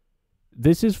Tinder.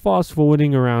 This is fast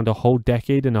forwarding around a whole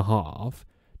decade and a half,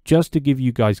 just to give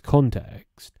you guys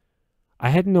context. I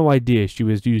had no idea she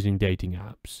was using dating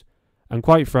apps, and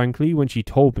quite frankly, when she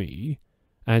told me,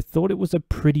 I thought it was a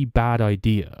pretty bad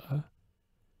idea.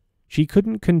 She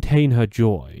couldn't contain her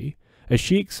joy as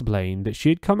she explained that she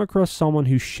had come across someone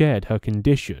who shared her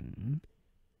condition.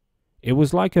 It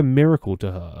was like a miracle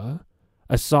to her,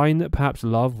 a sign that perhaps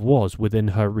love was within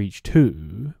her reach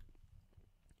too.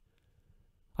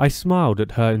 I smiled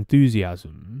at her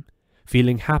enthusiasm,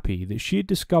 feeling happy that she had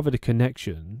discovered a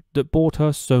connection that brought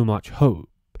her so much hope.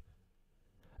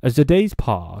 As the days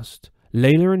passed,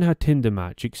 Layla and her Tinder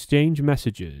match exchanged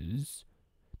messages.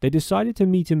 They decided to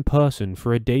meet in person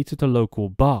for a date at a local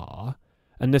bar,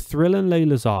 and the thrill in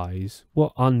Layla's eyes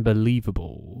were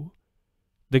unbelievable.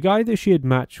 The guy that she had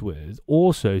matched with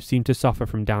also seemed to suffer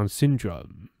from Down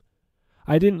syndrome.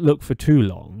 I didn't look for too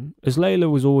long, as Layla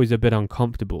was always a bit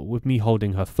uncomfortable with me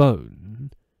holding her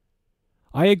phone.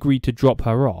 I agreed to drop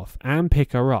her off and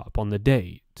pick her up on the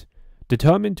date,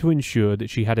 determined to ensure that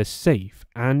she had a safe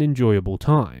and enjoyable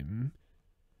time.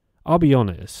 I'll be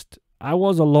honest, I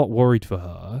was a lot worried for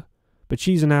her, but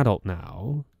she's an adult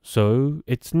now, so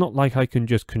it's not like I can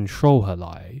just control her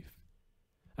life.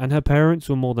 And her parents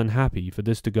were more than happy for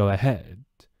this to go ahead.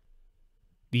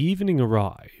 The evening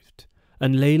arrived,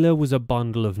 and Layla was a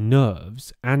bundle of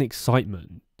nerves and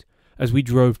excitement as we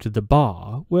drove to the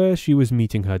bar where she was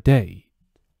meeting her date.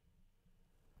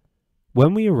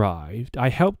 When we arrived, I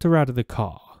helped her out of the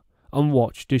car and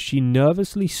watched as she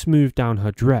nervously smoothed down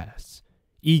her dress,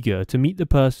 eager to meet the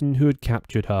person who had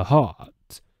captured her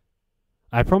heart.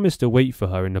 I promised to wait for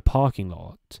her in the parking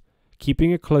lot,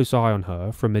 keeping a close eye on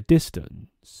her from a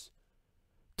distance.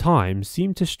 Time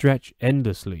seemed to stretch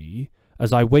endlessly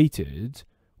as I waited,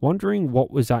 wondering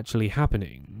what was actually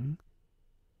happening.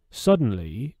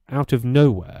 Suddenly, out of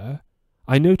nowhere,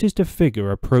 I noticed a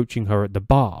figure approaching her at the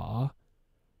bar.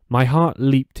 My heart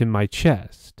leaped in my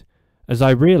chest as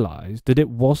I realized that it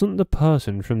wasn't the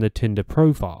person from the Tinder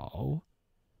profile.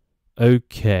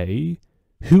 Okay,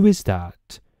 who is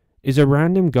that? Is a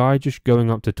random guy just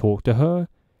going up to talk to her?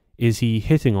 Is he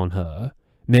hitting on her?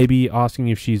 Maybe asking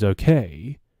if she's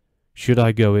okay? Should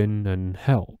I go in and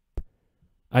help?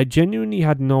 I genuinely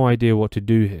had no idea what to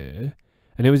do here,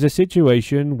 and it was a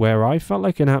situation where I felt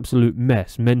like an absolute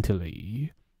mess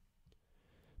mentally.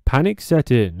 Panic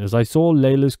set in as I saw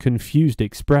Layla's confused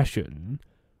expression,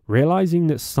 realizing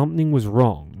that something was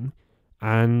wrong,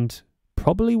 and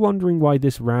probably wondering why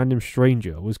this random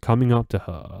stranger was coming up to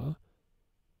her.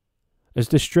 As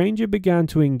the stranger began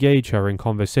to engage her in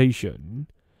conversation,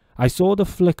 I saw the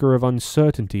flicker of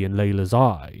uncertainty in Layla's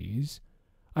eyes.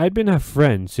 I had been her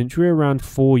friend since we were around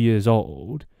 4 years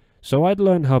old, so I'd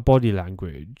learned her body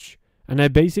language, and I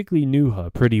basically knew her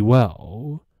pretty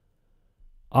well.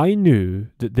 I knew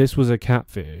that this was a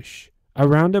catfish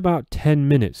around about 10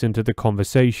 minutes into the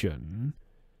conversation.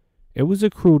 It was a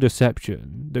cruel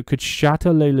deception that could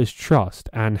shatter Layla's trust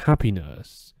and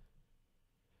happiness.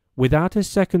 Without a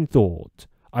second thought,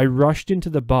 I rushed into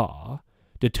the bar,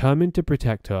 determined to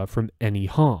protect her from any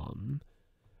harm.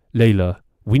 "Layla,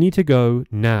 we need to go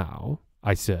now,"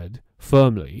 I said,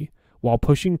 firmly, while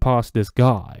pushing past this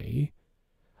guy.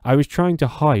 I was trying to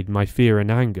hide my fear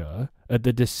and anger at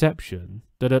the deception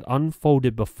that had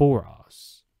unfolded before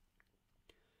us.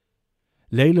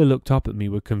 Layla looked up at me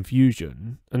with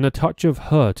confusion and a touch of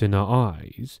hurt in her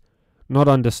eyes, not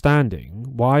understanding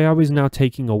why I was now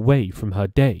taking away from her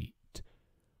date.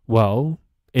 Well,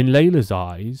 in Layla's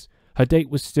eyes, her date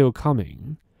was still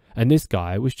coming, and this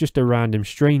guy was just a random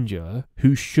stranger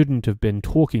who shouldn't have been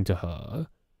talking to her.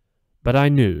 But I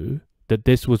knew that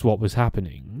this was what was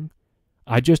happening.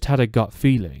 I just had a gut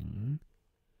feeling.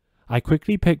 I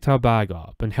quickly picked her bag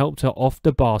up and helped her off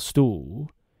the bar stool.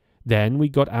 Then we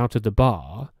got out of the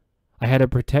bar. I had a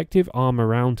protective arm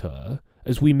around her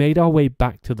as we made our way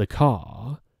back to the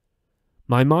car.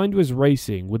 My mind was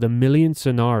racing with a million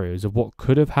scenarios of what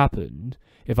could have happened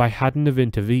if I hadn't have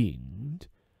intervened.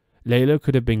 Layla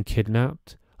could have been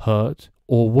kidnapped, hurt,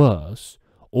 or worse,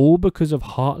 all because of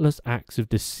heartless acts of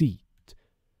deceit.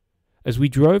 As we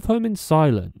drove home in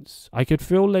silence, I could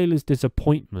feel Layla's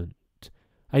disappointment.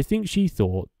 I think she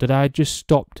thought that I had just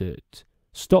stopped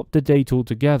the date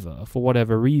altogether for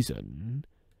whatever reason.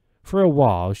 For a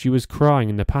while she was crying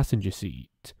in the passenger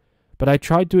seat, but I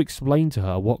tried to explain to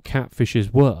her what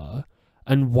catfishes were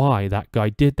and why that guy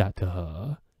did that to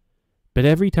her. But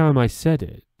every time I said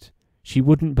it, she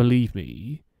wouldn't believe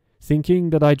me,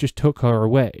 thinking that I just took her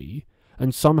away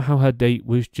and somehow her date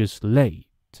was just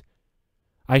late.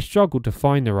 I struggled to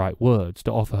find the right words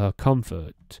to offer her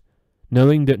comfort,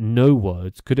 knowing that no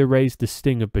words could erase the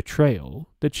sting of betrayal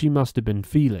that she must have been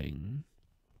feeling.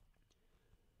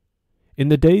 In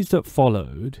the days that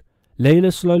followed,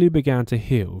 Layla slowly began to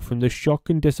heal from the shock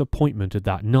and disappointment of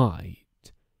that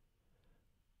night.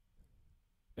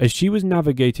 As she was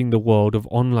navigating the world of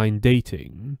online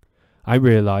dating, I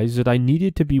realized that I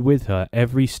needed to be with her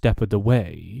every step of the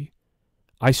way.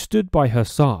 I stood by her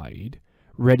side,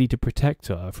 ready to protect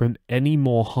her from any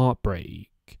more heartbreak.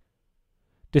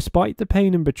 Despite the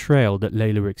pain and betrayal that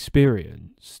Layla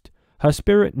experienced, her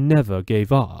spirit never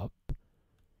gave up.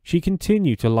 She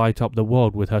continued to light up the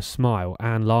world with her smile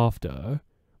and laughter,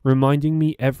 reminding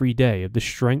me every day of the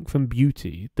strength and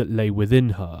beauty that lay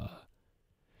within her.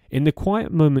 In the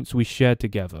quiet moments we shared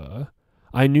together,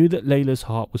 I knew that Layla's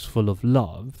heart was full of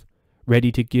love,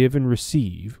 ready to give and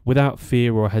receive without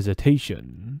fear or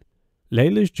hesitation.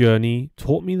 Layla's journey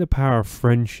taught me the power of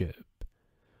friendship,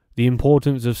 the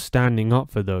importance of standing up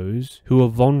for those who are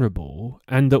vulnerable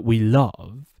and that we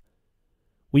love.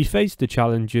 We faced the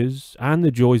challenges and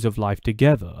the joys of life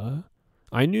together.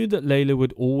 I knew that Layla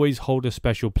would always hold a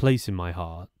special place in my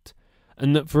heart,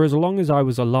 and that for as long as I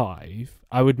was alive,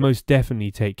 I would most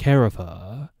definitely take care of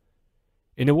her.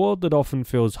 In a world that often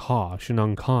feels harsh and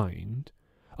unkind,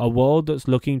 a world that's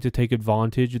looking to take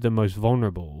advantage of the most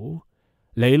vulnerable,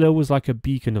 Layla was like a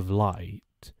beacon of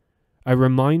light, a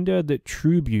reminder that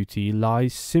true beauty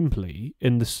lies simply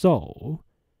in the soul.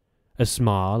 A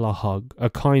smile, a hug, a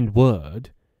kind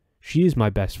word. She is my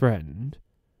best friend,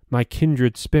 my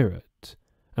kindred spirit,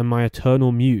 and my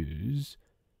eternal muse.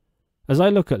 As I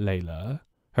look at Layla,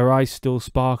 her eyes still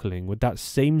sparkling with that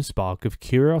same spark of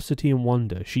curiosity and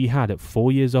wonder she had at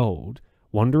 4 years old,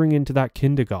 wandering into that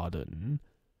kindergarten,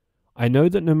 I know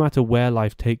that no matter where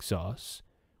life takes us,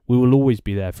 we will always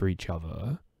be there for each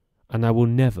other, and I will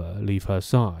never leave her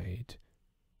side.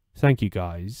 Thank you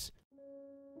guys.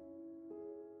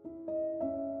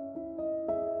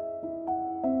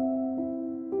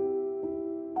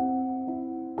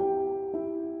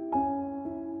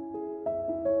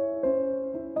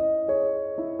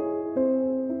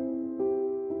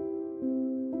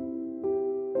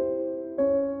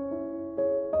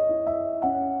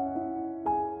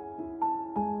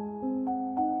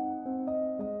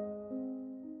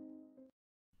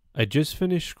 I just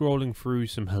finished scrolling through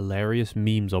some hilarious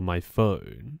memes on my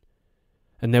phone,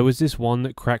 and there was this one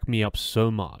that cracked me up so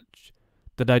much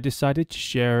that I decided to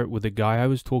share it with a guy I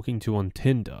was talking to on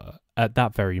Tinder at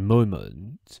that very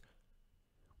moment.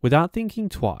 Without thinking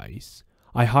twice,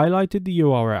 I highlighted the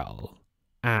URL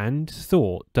and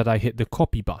thought that I hit the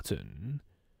copy button.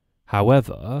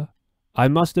 However, I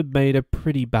must have made a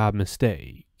pretty bad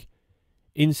mistake.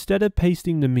 Instead of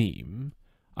pasting the meme,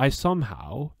 I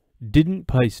somehow didn't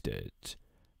paste it,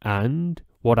 and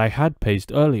what I had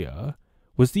pasted earlier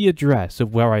was the address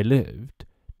of where I lived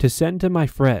to send to my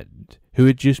friend who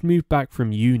had just moved back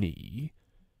from uni.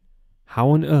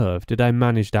 How on earth did I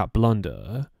manage that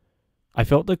blunder? I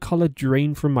felt the colour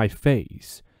drain from my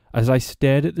face as I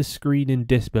stared at the screen in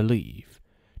disbelief,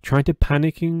 trying to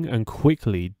panicking and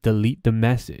quickly delete the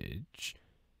message.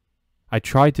 I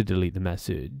tried to delete the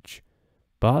message,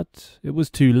 but it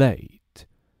was too late.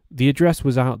 The address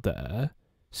was out there,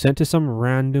 sent to some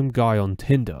random guy on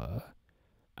Tinder,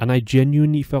 and I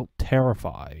genuinely felt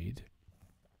terrified.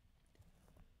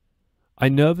 I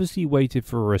nervously waited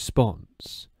for a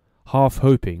response, half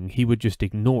hoping he would just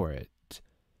ignore it,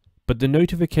 but the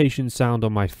notification sound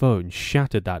on my phone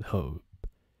shattered that hope.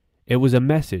 It was a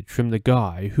message from the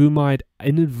guy whom I'd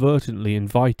inadvertently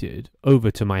invited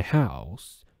over to my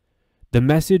house. The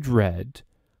message read,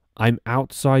 "I'm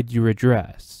outside your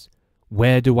address.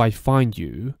 Where do I find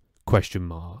you?" ?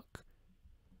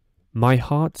 My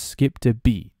heart skipped a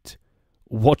beat.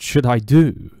 What should I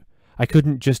do? I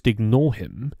couldn't just ignore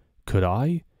him, could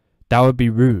I? That would be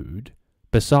rude.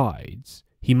 Besides,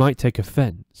 he might take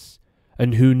offense,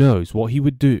 and who knows what he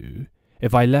would do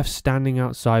if I left standing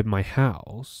outside my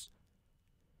house.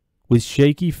 With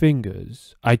shaky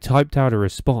fingers, I typed out a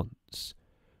response.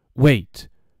 "Wait,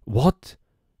 what?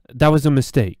 That was a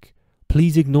mistake.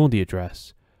 Please ignore the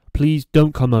address. Please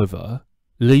don't come over.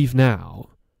 Leave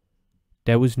now."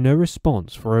 There was no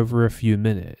response for over a few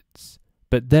minutes,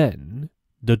 but then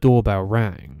the doorbell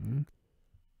rang.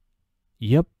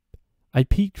 Yep, I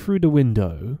peeked through the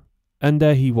window, and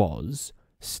there he was,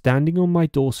 standing on my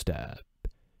doorstep.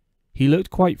 He looked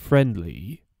quite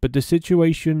friendly, but the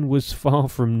situation was far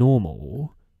from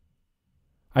normal.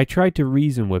 I tried to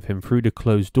reason with him through the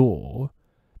closed door,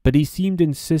 but he seemed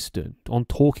insistent on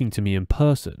talking to me in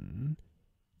person.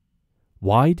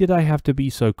 Why did I have to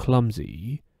be so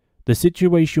clumsy? The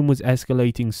situation was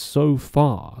escalating so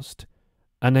fast,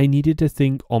 and I needed to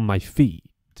think on my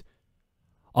feet.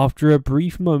 After a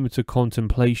brief moment of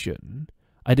contemplation,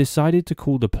 I decided to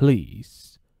call the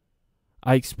police.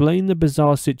 I explained the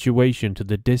bizarre situation to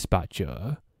the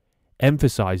dispatcher,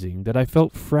 emphasizing that I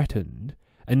felt threatened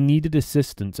and needed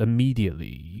assistance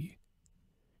immediately.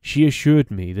 She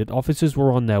assured me that officers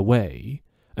were on their way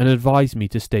and advised me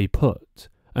to stay put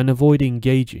and avoid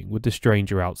engaging with the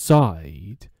stranger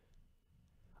outside.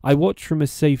 I watched from a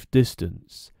safe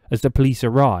distance as the police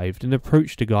arrived and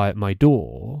approached the guy at my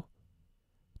door.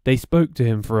 They spoke to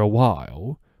him for a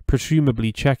while,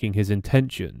 presumably checking his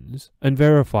intentions and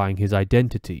verifying his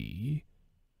identity.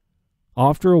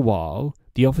 After a while,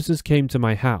 the officers came to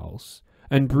my house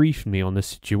and briefed me on the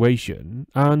situation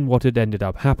and what had ended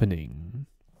up happening.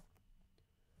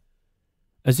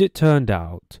 As it turned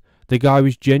out, the guy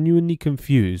was genuinely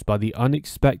confused by the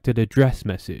unexpected address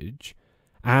message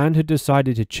and had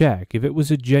decided to check if it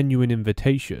was a genuine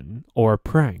invitation or a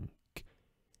prank.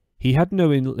 He had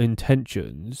no ill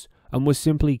intentions and was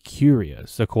simply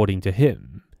curious, according to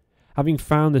him, having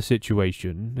found the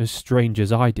situation as strange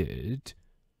as I did.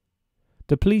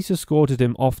 The police escorted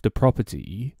him off the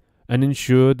property and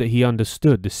ensured that he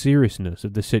understood the seriousness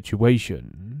of the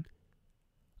situation.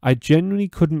 I genuinely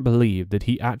couldn't believe that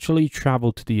he actually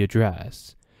travelled to the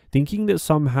address, thinking that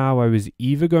somehow I was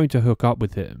either going to hook up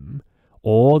with him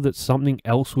or that something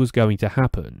else was going to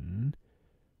happen.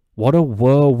 What a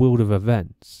whirlwind of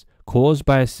events caused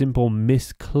by a simple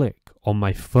misclick on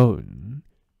my phone.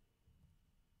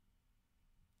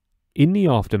 In the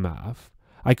aftermath,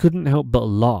 I couldn't help but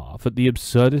laugh at the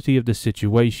absurdity of the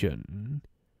situation.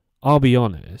 I'll be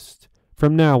honest,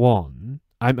 from now on,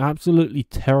 I'm absolutely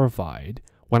terrified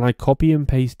when I copy and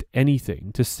paste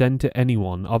anything to send to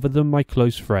anyone other than my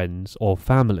close friends or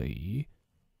family.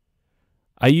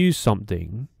 I use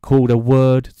something called a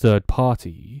word third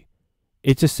party.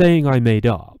 It's a saying I made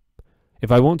up.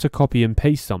 If I want to copy and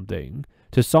paste something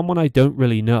to someone I don't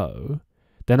really know,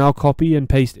 then I'll copy and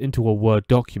paste into a Word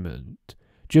document,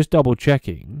 just double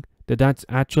checking that that's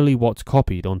actually what's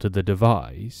copied onto the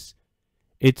device.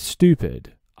 It's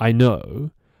stupid, I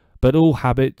know, but all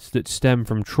habits that stem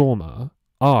from trauma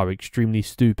are extremely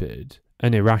stupid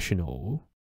and irrational.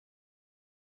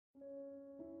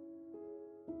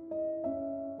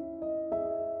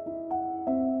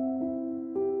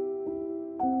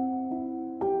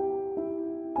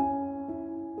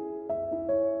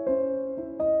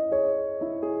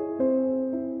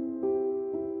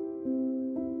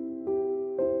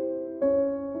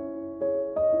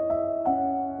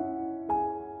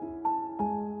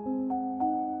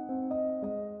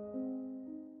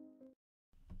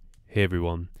 Hey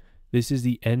everyone, this is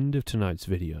the end of tonight's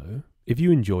video. If you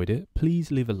enjoyed it,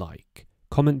 please leave a like,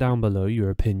 comment down below your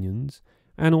opinions,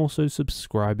 and also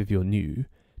subscribe if you're new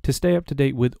to stay up to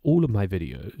date with all of my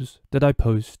videos that I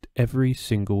post every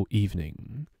single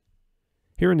evening.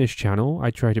 Here on this channel,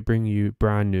 I try to bring you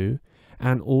brand new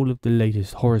and all of the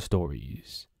latest horror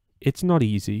stories. It's not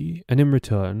easy, and in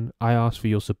return, I ask for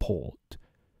your support.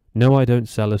 No, I don't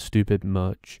sell a stupid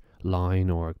merch line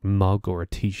or a mug or a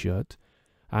t-shirt.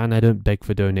 And I don't beg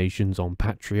for donations on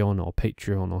Patreon or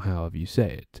Patreon or however you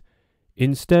say it.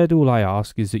 Instead, all I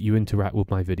ask is that you interact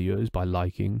with my videos by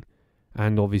liking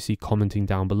and obviously commenting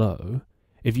down below.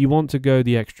 If you want to go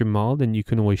the extra mile, then you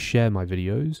can always share my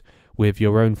videos with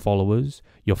your own followers,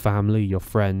 your family, your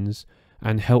friends,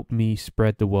 and help me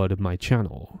spread the word of my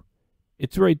channel.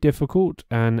 It's very difficult,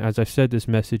 and as I've said this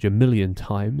message a million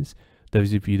times,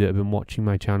 those of you that have been watching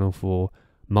my channel for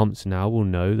months now will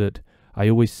know that I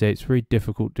always say it's very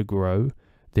difficult to grow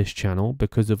this channel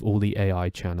because of all the AI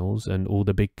channels and all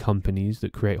the big companies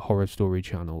that create horror story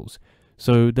channels.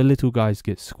 So the little guys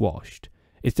get squashed.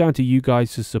 It's down to you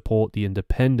guys to support the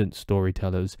independent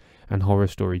storytellers and horror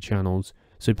story channels.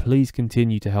 So please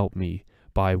continue to help me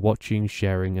by watching,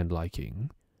 sharing, and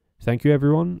liking. Thank you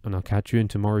everyone, and I'll catch you in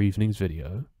tomorrow evening's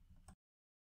video.